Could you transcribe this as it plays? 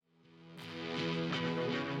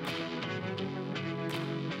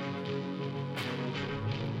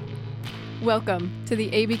Welcome to the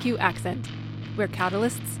ABQ Accent, where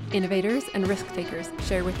catalysts, innovators, and risk takers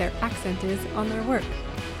share what their accent is on their work.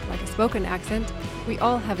 Like a spoken accent, we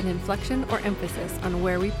all have an inflection or emphasis on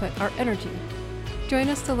where we put our energy. Join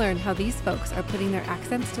us to learn how these folks are putting their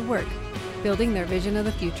accents to work, building their vision of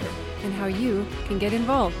the future, and how you can get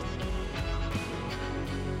involved.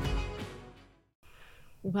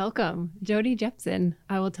 Welcome, Jodie Jepson.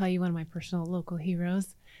 I will tell you, one of my personal local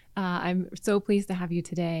heroes. I'm so pleased to have you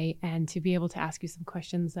today and to be able to ask you some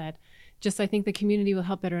questions that I think the community will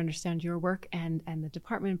help better understand your work and the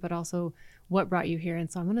department, but also what brought you here.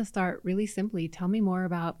 And so I'm going to start really simply. Tell me more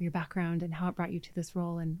about your background and how it brought you to this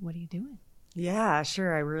role and what are you doing? Yeah,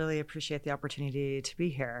 sure. I really appreciate the opportunity to be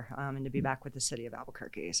here and to be back with the city of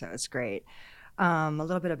Albuquerque. So it's great. A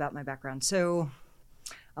little bit about my background. So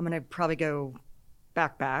I'm going to probably go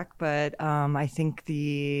back, but I think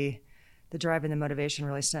the drive and the motivation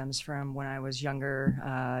really stems from when I was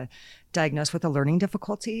younger, diagnosed with a learning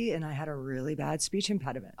difficulty, and I had a really bad speech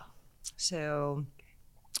impediment. So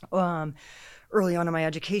early on in my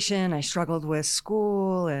education, I struggled with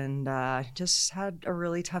school and just had a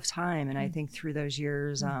really tough time. And I think through those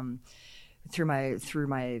years, through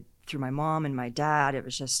my mom and my dad, it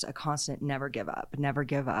was just a constant never give up.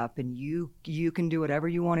 And you can do whatever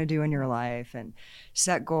you want to do in your life and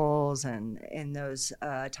set goals and those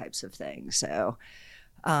types of things. So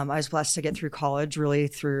I was blessed to get through college really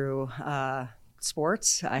through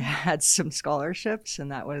sports. I had some scholarships,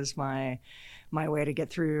 and that was my way to get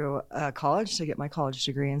through college, to get my college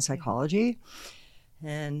degree in psychology.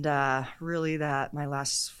 And really that my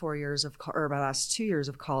last 2 years of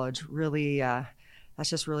college really that's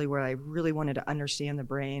just really where I really wanted to understand the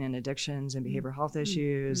brain and addictions and behavioral health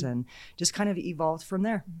issues and just kind of evolved from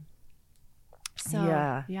there.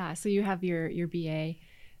 So so you have your BA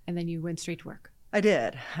and then you went straight to work. I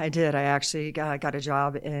did. I actually got a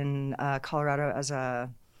job in Colorado as a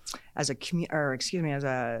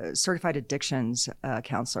certified addictions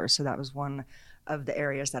counselor. So that was one of the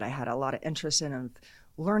areas that I had a lot of interest in, of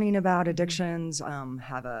learning about addictions.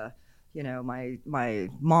 My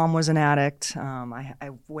mom was an addict. I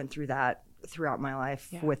went through that throughout my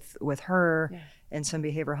life with her and some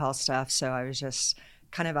behavioral health stuff. So I was just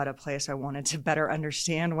kind of at a place I wanted to better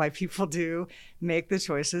understand why people do make the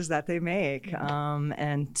choices that they make,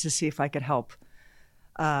 and to see if I could help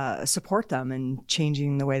support them in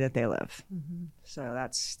changing the way that they live. So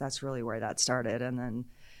that's really where that started. And then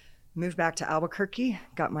moved back to Albuquerque,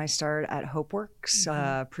 got my start at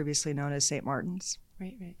HopeWorks, previously known as St. Martin's.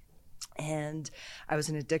 Right. And I was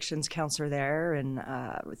an addictions counselor there, and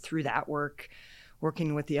through that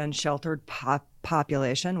working with the unsheltered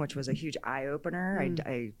population, which was a huge eye-opener.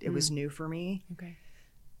 It was new for me. Okay.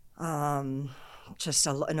 Just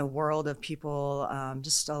in a world of people,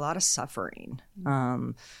 just a lot of suffering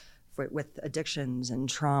with addictions and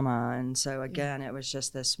trauma. And so again, it was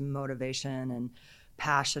just this motivation and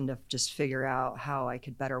passion to just figure out how I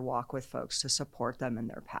could better walk with folks to support them in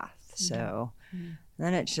their path. So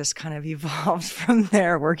then it just kind of evolved from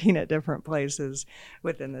there, working at different places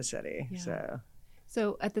within the city.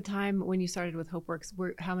 So at the time when you started with HopeWorks,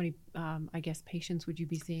 how many, patients would you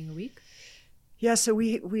be seeing a week? Yeah, so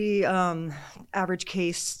we average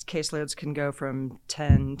caseloads can go from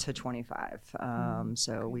 10 to 25.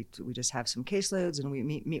 So we just have some caseloads, and we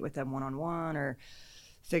meet with them one-on-one, or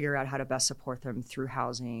figure out how to best support them through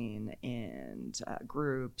housing and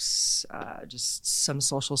groups, just some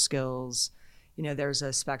social skills. There's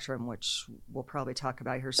a spectrum, which we'll probably talk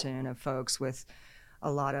about here soon, of folks with a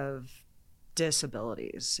lot of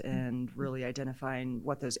disabilities, and really identifying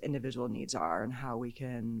what those individual needs are and how we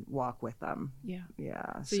can walk with them.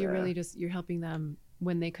 So you're really you're helping them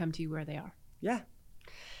when they come to you where they are.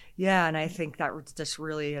 Yeah, and I think that just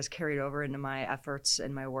really has carried over into my efforts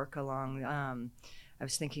and my work along. I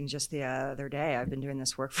was thinking just the other day, I've been doing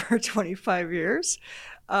this work for 25 years.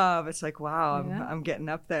 It's like, wow, I'm getting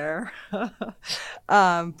up there.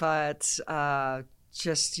 But I've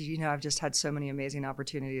just had so many amazing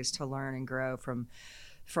opportunities to learn and grow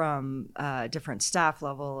from different staff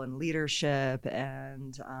level and leadership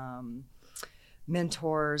and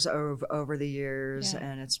mentors over the years.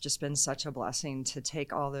 And it's just been such a blessing to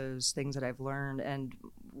take all those things that I've learned, and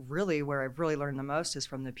really where I've really learned the most is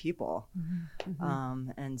from the people.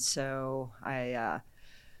 And so I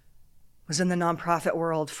was in the nonprofit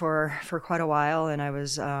world for quite a while, and I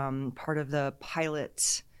was part of the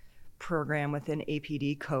pilot program within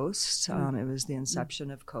APD Coast. It was the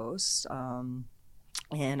inception of Coast.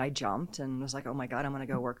 And I jumped and was like, oh my God, I'm going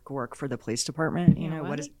to go work for the police department.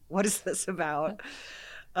 What is this about?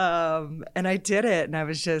 And I did it. And I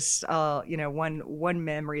was just, one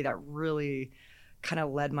memory that really kind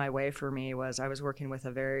of led my way for me was I was working with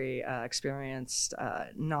a very experienced,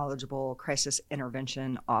 knowledgeable crisis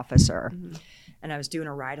intervention officer. Mm-hmm. And I was doing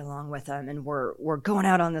a ride along with him, and we're going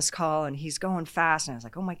out on this call, and he's going fast. And I was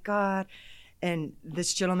like, oh my God. And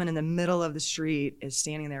this gentleman in the middle of the street is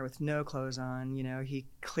standing there with no clothes on. You know, he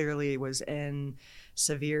clearly was in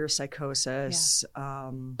severe psychosis.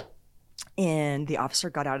 Yeah. And the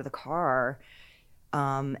officer got out of the car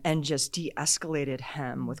and just de-escalated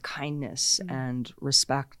him with kindness and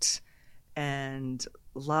respect and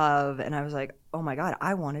love. And I was like, oh my God,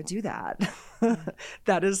 I want to do that.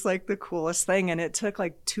 That is like the coolest thing. And it took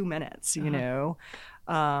like 2 minutes, you know,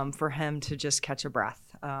 for him to just catch a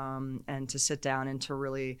breath and to sit down and to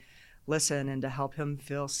really listen and to help him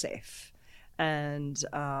feel safe. And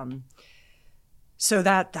so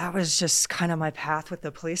that was just kind of my path with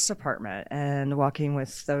the police department and walking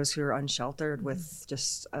with those who are unsheltered with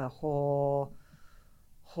just a whole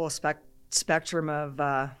spectrum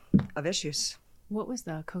of issues. What was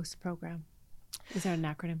the COAST program? Is there an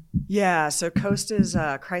acronym? Yeah, so COAST is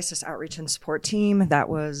a Crisis Outreach and Support Team. That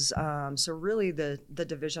was, so really the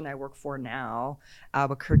division I work for now,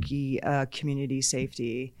 Albuquerque Community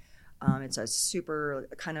Safety. It's a super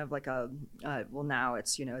kind of like well now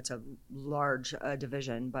it's, you know, it's a large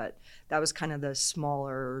division, but that was kind of the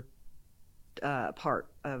smaller part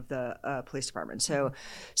of the police department. So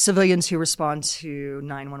civilians who respond to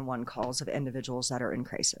 911 calls of individuals that are in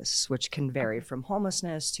crisis, which can vary from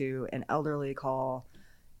homelessness to an elderly call.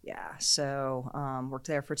 Yeah. So worked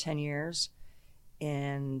there for 10 years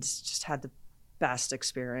and just had the best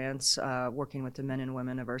experience working with the men and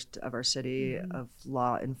women of our city of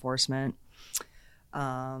law enforcement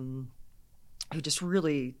who just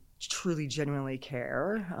really, truly, genuinely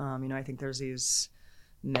care. You know, I think there's these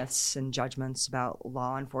myths and judgments about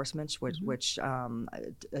law enforcement, which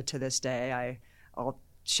to this day, I'll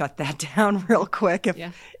shut that down real quick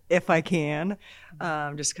if I can,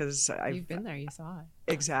 just because you've been there, you saw it.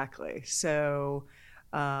 Exactly. So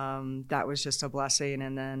that was just a blessing.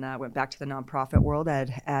 And then I went back to the nonprofit world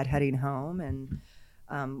at Heading Home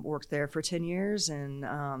and worked there for 10 years.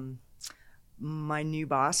 And my new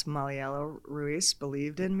boss, Maliela Ruiz,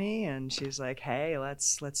 believed in me, and she's like, "Hey,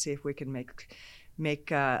 let's see if we can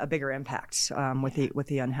make a bigger impact with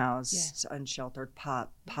the unhoused, unsheltered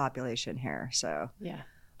population here." So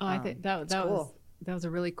I think that cool. That was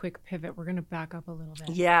a really quick pivot. We're going to back up a little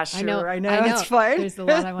bit. Yeah, sure. I know. It's fine. There's a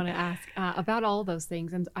lot I want to ask about all those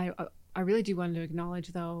things, and I really do want to acknowledge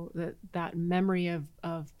though that memory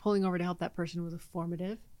of pulling over to help that person was a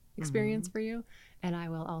formative experience for you, and I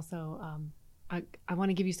will also. I want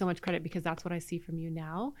to give you so much credit because that's what I see from you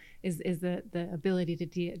now is the ability to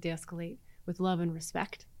de-escalate with love and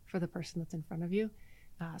respect for the person that's in front of you.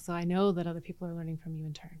 So I know that other people are learning from you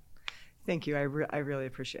in turn. Thank you. I really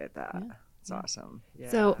appreciate that. Yeah. It's awesome. Yeah.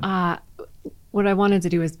 So what I wanted to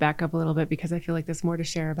do is back up a little bit because I feel like there's more to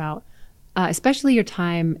share about, especially your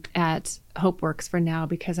time at HopeWorks for now,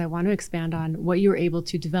 because I want to expand on what you were able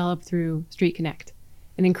to develop through Street Connect,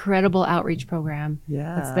 an incredible outreach program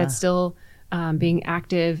that's still being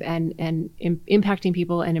active and impacting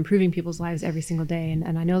people and improving people's lives every single day.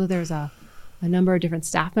 And I know that there's a number of different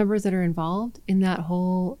staff members that are involved in that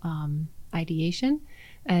whole ideation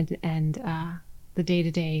and the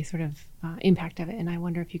day-to-day sort of impact of it. And I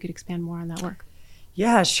wonder if you could expand more on that work.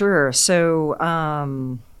 Yeah, sure.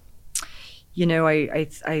 So, you know,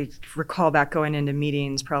 I recall back going into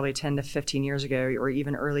meetings probably 10 to 15 years ago, or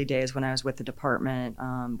even early days when I was with the department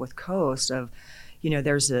with COAST of, you know,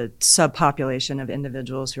 there's a subpopulation of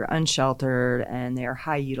individuals who are unsheltered and they are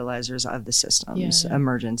high utilizers of the systems,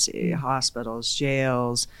 emergency, hospitals,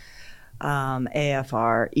 jails,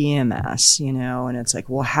 AFR, EMS, you know, and it's like,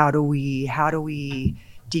 well, how do we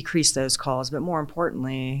decrease those calls? But more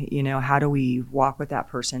importantly, you know, how do we walk with that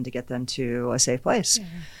person to get them to a safe place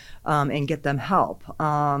and get them help?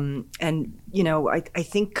 And, you know, I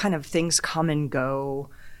think kind of things come and go.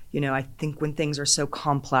 You know, I think when things are so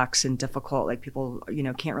complex and difficult, like people, you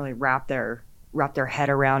know, can't really wrap their head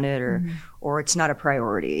around it or it's not a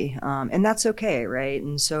priority. And that's okay, right?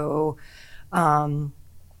 And so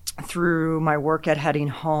through my work at Heading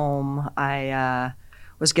Home, I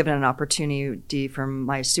was given an opportunity from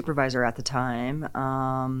my supervisor at the time.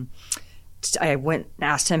 I went and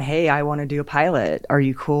asked him, "Hey, I want to do a pilot. Are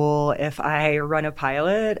you cool if I run a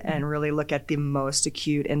pilot and really look at the most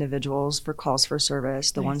acute individuals for calls for service,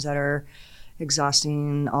 the ones that are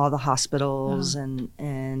exhausting all the hospitals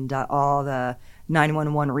and all the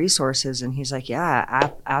 911 resources?" And he's like, "Yeah,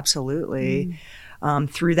 absolutely."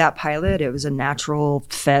 Through that pilot, it was a natural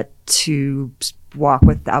fit to walk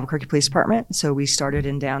with the Albuquerque Police Department. So we started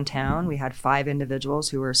in downtown. We had 5 individuals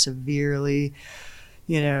who were severely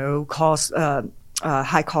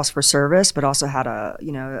high cost for service, but also had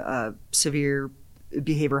a severe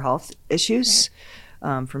behavioral health issues,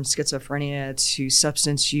 from schizophrenia to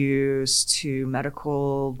substance use to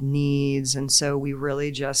medical needs. And so we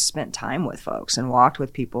really just spent time with folks and walked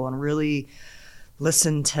with people and really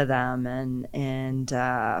listened to them. And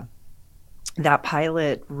that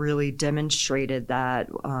pilot really demonstrated that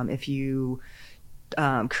if you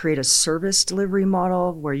create a service delivery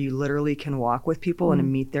model where you literally can walk with people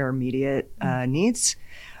and meet their immediate needs,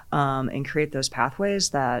 and create those pathways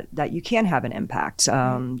that you can have an impact.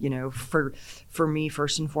 For me,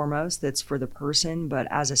 first and foremost, that's for the person, but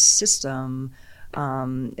as a system,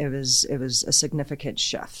 it was a significant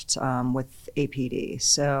shift with APD.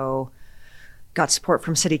 So got support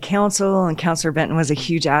from city council, and Councilor Benton was a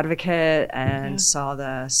huge advocate and saw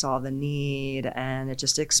the need, and it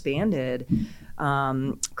just expanded.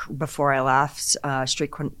 Before I left,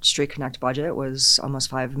 Street Connect budget was almost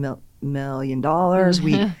 $5 million.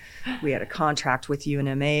 We had a contract with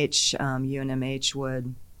UNMH. UNMH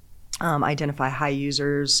would identify high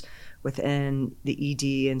users within the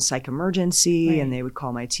ED and psych emergency, and they would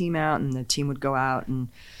call my team out, and the team would go out and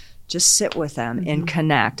just sit with them and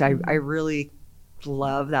connect. I really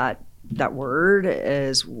love that word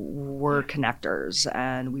is we're connectors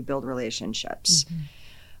and we build relationships.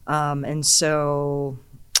 And so,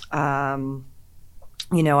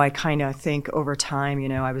 I kind of think over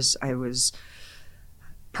time, I was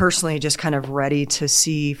personally just kind of ready to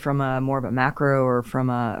see from a more of a macro or from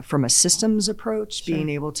a systems approach, being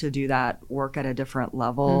able to do that work at a different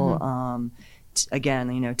level.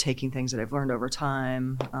 Again, taking things that I've learned over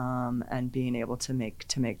time, and being able to make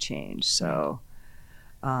change. So,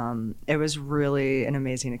 it was really an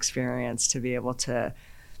amazing experience to be able to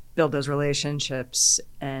build those relationships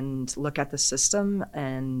and look at the system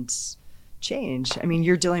and change. I mean,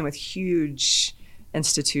 you're dealing with huge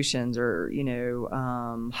institutions or,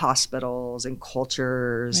 hospitals and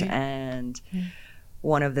cultures. Right. And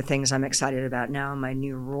one of the things I'm excited about now in my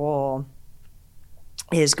new role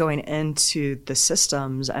is going into the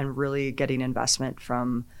systems and really getting investment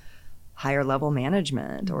from higher level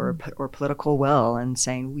management or political will and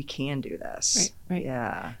saying we can do this. Right.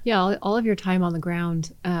 Yeah. All of your time on the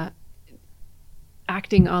ground,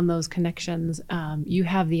 acting on those connections, you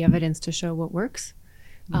have the evidence to show what works.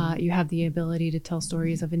 You have the ability to tell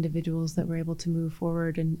stories of individuals that were able to move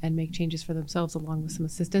forward and make changes for themselves along with some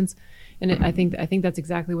assistance. And I think that's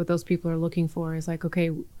exactly what those people are looking for, is like,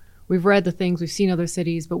 okay, we've read the things, we've seen other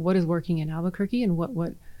cities, but what is working in Albuquerque, and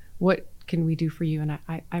what can we do for you? And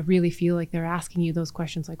I really feel like they're asking you those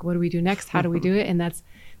questions, like, what do we do next? How do we do it? And that's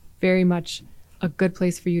very much a good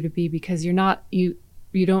place for you to be, because you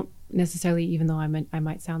don't necessarily, even though I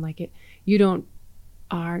might sound like it, you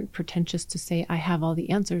aren't pretentious to say, I have all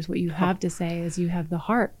the answers. What you have to say is you have the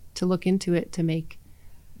heart to look into it, to make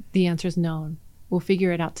the answers known. We'll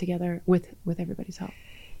figure it out together with everybody's help.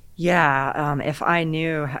 Yeah. If I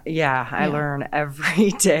knew, I learn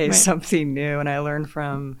every day something new, and I learn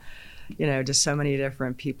from, just so many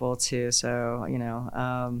different people too. So,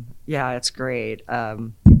 it's great.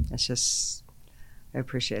 It's just, I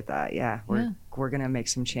appreciate that. Yeah. We're going to make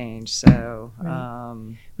some change. So,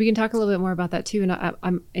 we can talk a little bit more about that too. And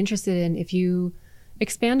I'm interested in, if you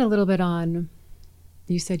expand a little bit on,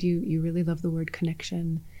 you said you really love the word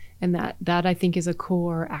connection, and that I think is a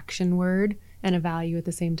core action word and a value at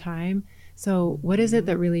the same time. So what is it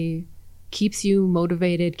that really keeps you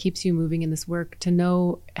motivated, keeps you moving in this work, to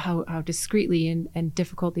know how discreetly and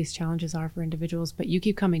difficult these challenges are for individuals, but you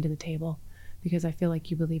keep coming to the table because I feel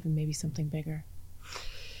like you believe in maybe something bigger?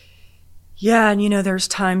 Yeah. And, there's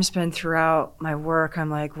times been throughout my work,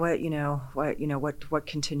 I'm like, what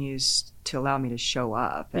continues to allow me to show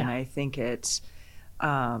up? Yeah. And I think it's,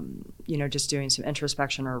 just doing some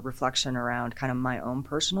introspection or reflection around kind of my own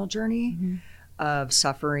personal journey of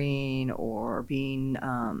suffering, or being,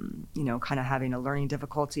 kind of having a learning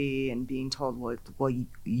difficulty and being told, well,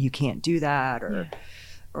 you can't do that,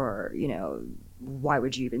 or, why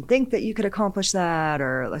would you even think that you could accomplish that?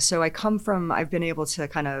 Or so I've been able to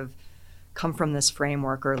kind of come from this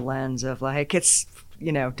framework or lens of like, it's,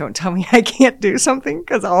 don't tell me I can't do something,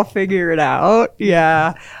 because I'll figure it out.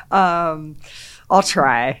 Yeah. I'll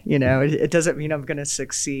try, it doesn't mean I'm going to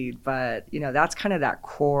succeed, but, that's kind of that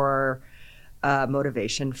core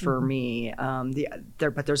motivation for me.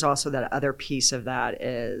 But there's also that other piece of that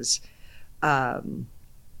is, and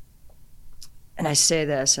I say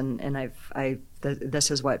this, and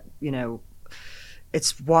this is what,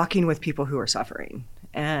 it's walking with people who are suffering.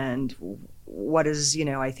 And what is,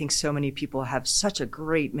 I think so many people have such a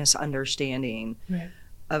great misunderstanding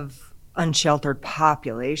of unsheltered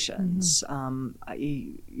populations.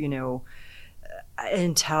 You know,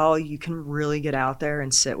 until you can really get out there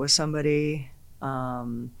and sit with somebody,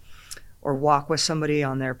 or walk with somebody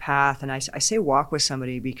on their path. And I say walk with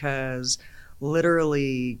somebody because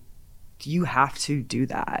literally you have to do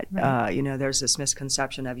that. Right. You know, there's this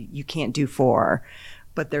misconception of you can't do for,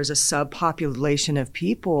 but there's a subpopulation of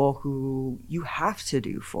people who you have to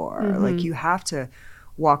do for. Like you have to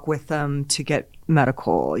walk with them to get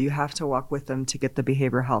medical. You have to walk with them to get the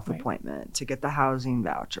behavioral health appointment, to get the housing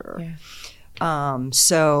voucher. Yeah.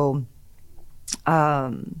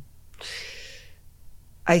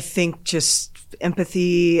 I think just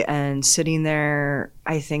empathy and sitting there,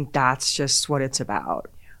 I think that's just what it's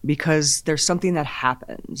about. Because there's something that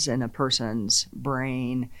happens in a person's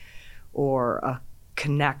brain, or a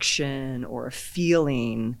connection or a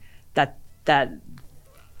feeling that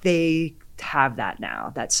they have that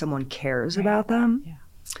now, that someone cares about them.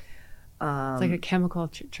 Yeah. It's like a chemical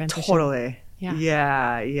transition. Totally.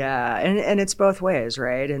 Yeah. Yeah. And it's both ways,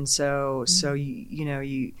 right? And so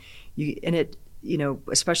you and it, you know,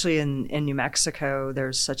 especially in New Mexico,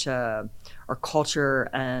 there's such our culture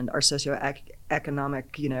and our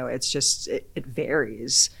socioeconomic, you know, it's just, it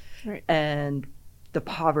varies. Right. And the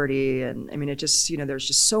poverty, and I mean, it just, you know, there's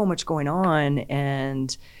just so much going on,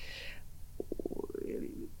 and,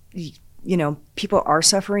 you know, people are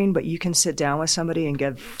suffering, but you can sit down with somebody and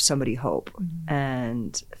give somebody hope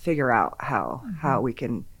and figure out how we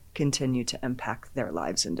can continue to impact their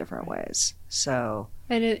lives in different ways. So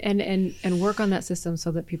and work on that system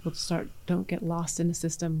so that people don't get lost in a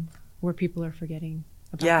system where people are forgetting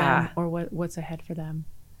about them or what's ahead for them.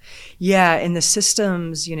 Yeah, in the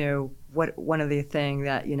systems, you know, one of the thing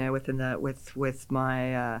that, you know, with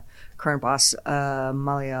my current boss,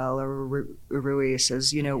 Mariah Ruiz,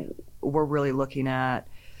 is, you know, we're really looking at,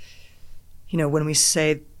 you know, when we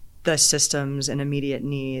say the systems and immediate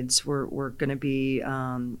needs, we're going to be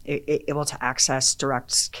able to access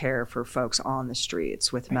direct care for folks on the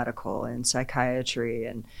streets with medical and psychiatry.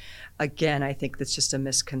 And again, I think that's just a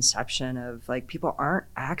misconception of, like, people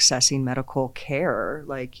aren't accessing medical care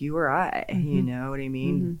like you or I, you know what I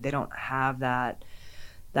mean? They don't have that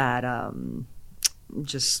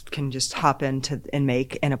just hop in and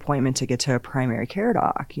make an appointment to get to a primary care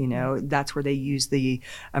doc. You know, that's where they use the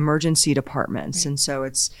emergency departments. And so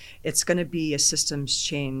it's going to be a systems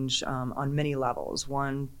change on many levels.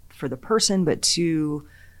 One, for the person, but two,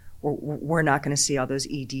 we're not going to see all those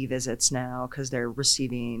ED visits now because they're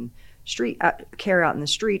receiving care out in the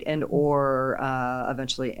street and or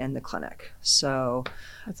eventually in the clinic. So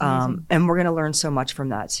and we're going to learn so much from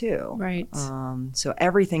that too. Right. So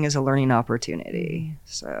everything is a learning opportunity.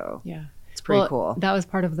 So yeah, it's pretty cool. That was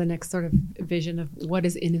part of the next sort of vision of what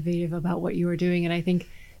is innovative about what you were doing. And I think,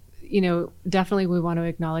 you know, definitely we want to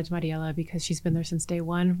acknowledge Mariela because she's been there since day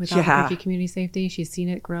one with Albuquerque Community Safety. She's seen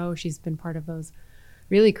it grow. She's been part of those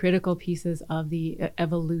really critical pieces of the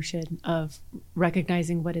evolution of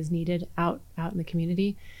recognizing what is needed out in the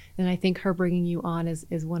community. And I think her bringing you on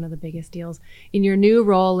is one of the biggest deals. In your new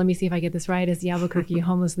role, let me see if I get this right, as the Albuquerque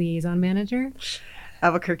Homeless Liaison Manager?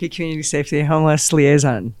 Albuquerque Community Safety Homeless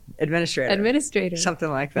Liaison Administrator. Something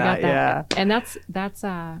like that, yeah. And that's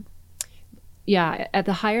at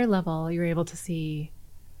the higher level, you're able to see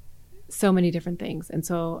so many different things. And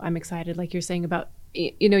so I'm excited, like you're saying about,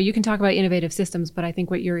 you know, you can talk about innovative systems, but I think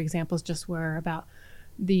what your examples just were about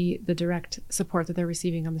the direct support that they're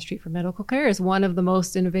receiving on the street for medical care is one of the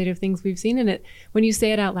most innovative things we've seen. And it, when you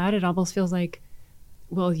say it out loud, it almost feels like,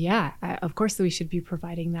 well, yeah, of course we should be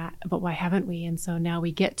providing that, but why haven't we? And so now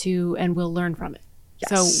we get to, and we'll learn from it. Yes.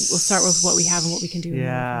 So we'll start with what we have and what we can do.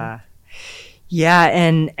 Yeah. Yeah.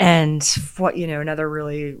 And what, you know, another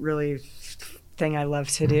really, really thing I love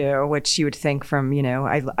to do, which you would think from, you know,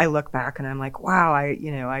 I look back and I'm like, wow,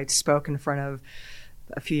 I spoke in front of,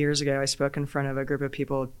 a few years ago, I spoke in front of a group of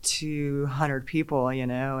people, 200 people, you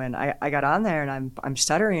know, and I got on there and I'm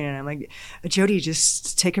stuttering and I'm like, Jodie,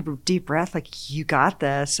 just take a deep breath. Like, you got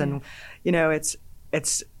this. And, you know, it's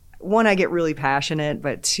one, I get really passionate,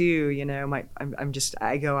 but two, you know,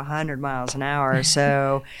 I go 100 miles an hour.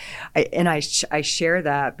 So I share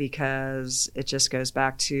that because it just goes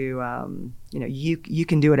back to, you know, you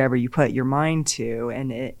can do whatever you put your mind to.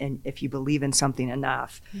 And if you believe in something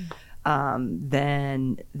enough,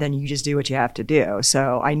 then you just do what you have to do.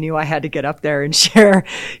 So I knew I had to get up there and share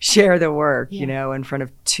the work, you know, in front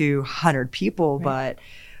of 200 people. Right.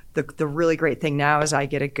 But the really great thing now is I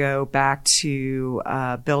get to go back to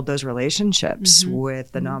build those relationships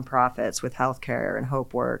with the nonprofits, with healthcare and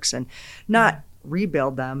HopeWorks, and not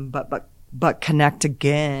rebuild them, but connect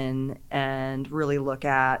again and really look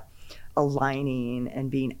at aligning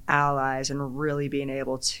and being allies and really being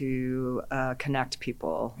able to connect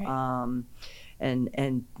people, Right.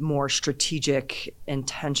 and more strategic,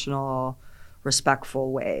 intentional,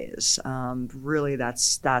 respectful ways. Really,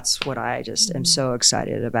 that's what I just am so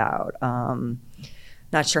excited about.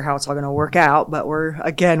 Not sure how it's all going to work out, but we're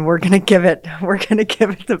going to give it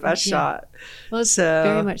the best shot. Well, it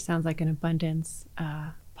very much sounds like an abundance,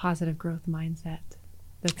 positive growth mindset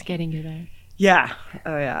that's getting you there. Yeah.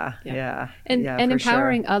 Oh yeah. Yeah. And yeah, and for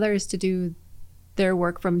empowering sure. others to do their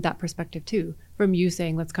work from that perspective too. From you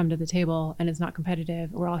saying, let's come to the table and it's not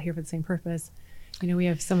competitive. We're all here for the same purpose. We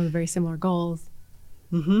have some of the very similar goals.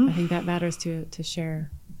 Mm-hmm. I think that matters to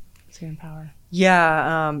share, to empower.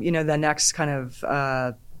 Yeah. The next kind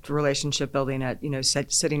of relationship building at,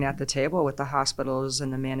 sitting at the table with the hospitals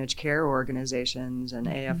and the managed care organizations and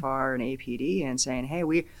AFR and APD and saying, hey,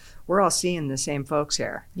 we're all seeing the same folks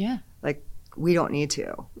here. Yeah. Like, we don't need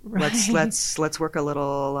to. Right. Let's work a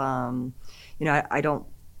little, I don't,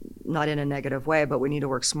 not in a negative way, but we need to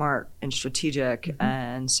work smart and strategic.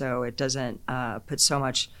 And so it doesn't put so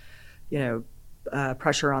much,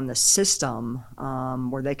 pressure on the system,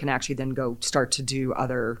 where they can actually then go start to do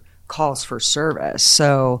other calls for service.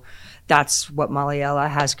 So that's what Maliella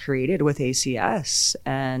has created with ACS.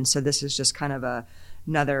 And so this is just kind of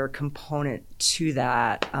another component to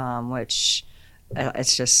that, which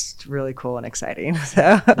it's just really cool and exciting.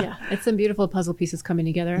 So Yeah, it's some beautiful puzzle pieces coming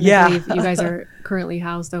together. And Yeah. I believe you guys are currently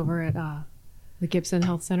housed over at the Gibson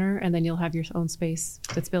Health Center, and then you'll have your own space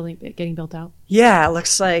that's getting built out. Yeah, it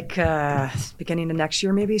looks like beginning of next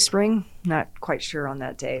year, maybe spring. Not quite sure on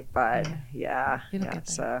that date, but It'll get there.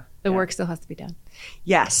 So The work still has to be done.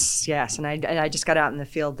 Yes, and I just got out in the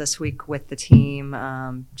field this week with the team.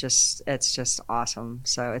 It's just awesome.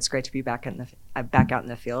 So it's great to be back out in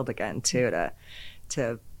the field again too,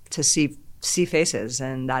 to see faces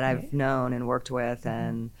and that I've known and worked with,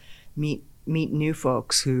 and meet new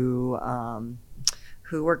folks who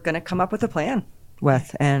we're going to come up with a plan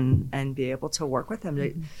with and be able to work with them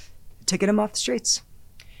to get them off the streets.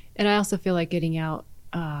 And I also feel like getting out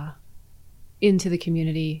into the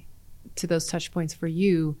community to those touch points for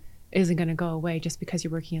you isn't going to go away just because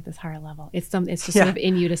you're working at this higher level. It's just sort of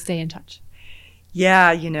in you to stay in touch.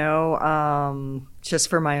 Yeah, just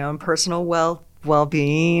for my own personal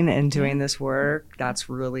well-being and doing this work, that's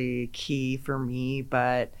really key for me.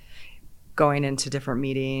 But going into different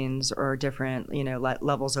meetings or different,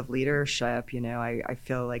 levels of leadership, I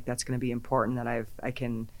feel like that's going to be important that I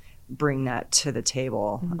can bring that to the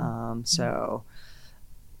table. So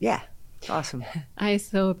yeah, it's awesome. I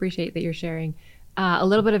so appreciate that you're sharing a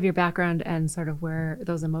little bit of your background and sort of where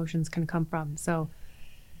those emotions can come from. So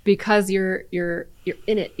because you're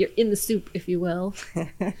in it, you're in the soup, if you will,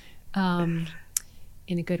 in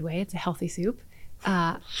a good way. It's a healthy soup.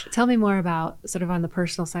 Tell me more about sort of on the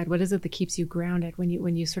personal side. What is it that keeps you grounded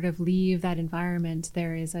when you sort of leave that environment?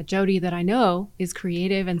 There is a Jodie that I know is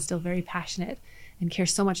creative and still very passionate and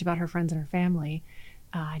cares so much about her friends and her family.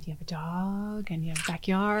 Do you have a dog and you have a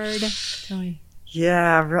backyard? Tell me.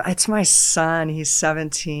 Yeah, it's my son. He's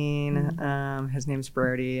 17. His name's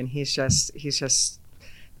Brody, and he's just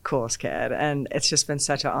coolest kid, and it's just been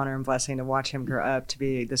such an honor and blessing to watch him grow up to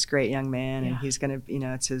be this great young man. And he's gonna,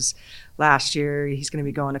 it's his last year, he's gonna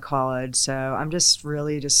be going to college, so I'm just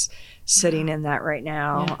really just sitting in that right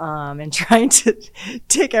now, and trying to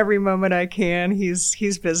take every moment I can.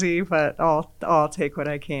 He's busy, but I'll take what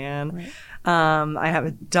I can. I have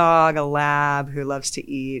a dog, a lab, who loves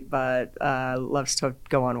to eat but loves to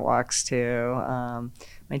go on walks too.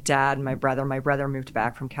 My dad and my brother moved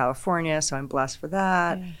back from California, so I'm blessed for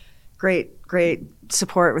that. Great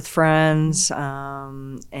support with friends,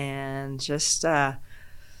 and just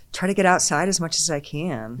try to get outside as much as I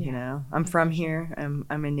can. I'm from here. I'm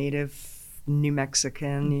a native New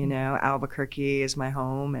Mexican. Albuquerque is my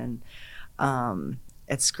home, and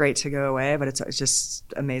it's great to go away, but it's just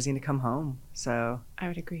amazing to come home. So I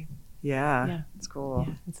would agree. Yeah, it's cool.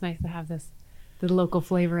 Yeah, it's nice to have the local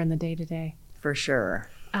flavor in the day to day. For sure.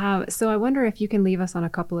 So I wonder if you can leave us on a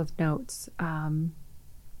couple of notes.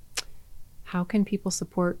 How can people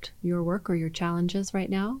support your work or your challenges right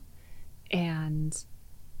now? And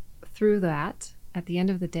through that, at the end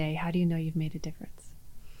of the day, how do you know you've made a difference?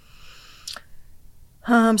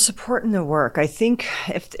 Supporting the work. I think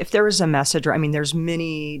if there was a message, there's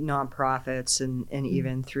many nonprofits and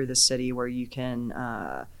even through the city where you can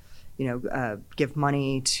give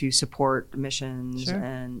money to support missions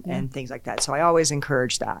and things like that. So I always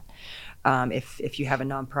encourage that. If you have a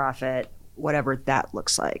nonprofit, whatever that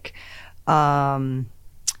looks like,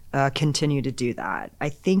 continue to do that. I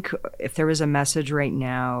think if there was a message right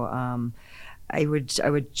now, I would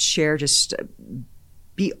share, just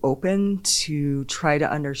be open to try to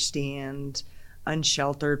understand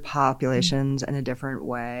unsheltered populations in a different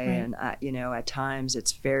way. Right. And at times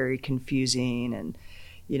it's very confusing, and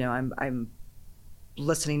I'm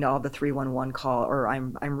listening to all the 311 call, or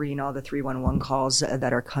I'm reading all the 311 calls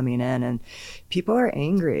that are coming in, and people are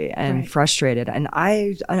angry and Right. frustrated, and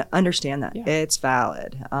I understand that. Yeah. It's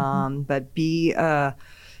valid. But be try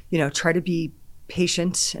to be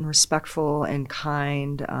patient and respectful and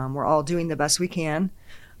kind. We're all doing the best we can.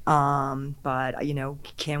 But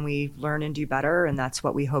can we learn and do better? And that's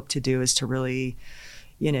what we hope to do, is to really,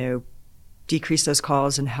 decrease those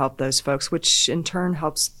calls and help those folks, which in turn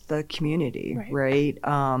helps the community, right?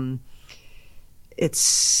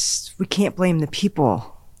 We can't blame the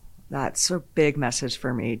people. That's a big message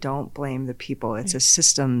for me. Don't blame the people. It's a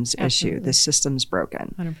systems issue. The system's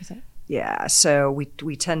broken. 100%. Yeah, so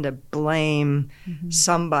we tend to blame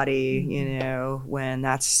somebody, when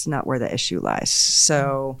that's not where the issue lies.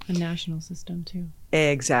 So a national system too.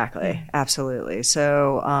 Exactly, absolutely.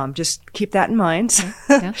 So just keep that in mind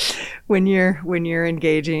Yeah. when you're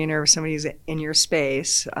engaging, or somebody's in your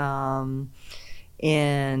space. And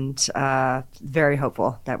very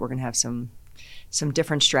hopeful that we're going to have some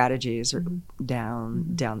different strategies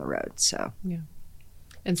down the road. So yeah.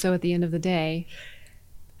 And so at the end of the day,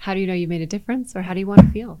 how do you know you made a difference, or how do you want to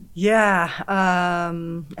feel? Yeah.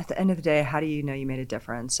 At the end of the day, how do you know you made a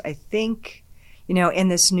difference? I think, in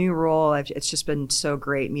this new role, it's just been so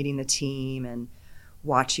great meeting the team and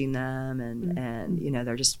watching them, and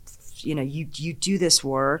they're just, you do this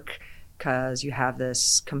work because you have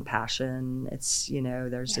this compassion. It's,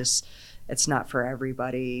 there's this, it's not for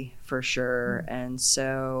everybody, for sure. And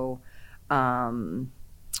so,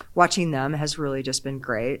 watching them has really just been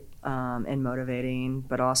great, and motivating,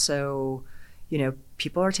 but also,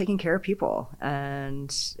 people are taking care of people,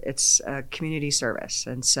 and it's a community service.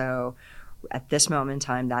 And so at this moment in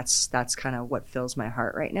time, that's kind of what fills my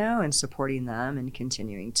heart right now, and supporting them and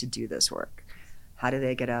continuing to do this work. How do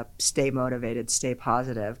they get up, stay motivated, stay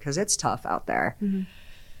positive? Because it's tough out there.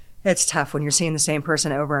 It's tough when you're seeing the same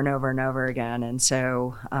person over and over and over again. And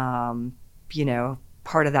so,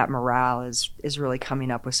 part of that morale is really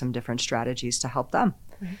coming up with some different strategies to help them.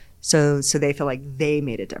 Right. So they feel like they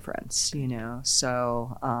made a difference,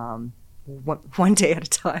 so one day at a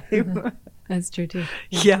time. That's true too.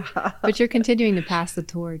 Yeah. But you're continuing to pass the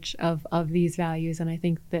torch of these values, and I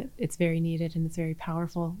think that it's very needed and it's very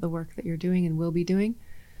powerful, the work that you're doing and will be doing.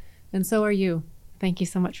 And so are you. Thank you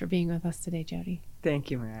so much for being with us today, Jodie.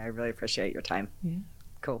 Thank you, Mariah. I really appreciate your time. Yeah.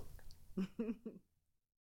 Cool.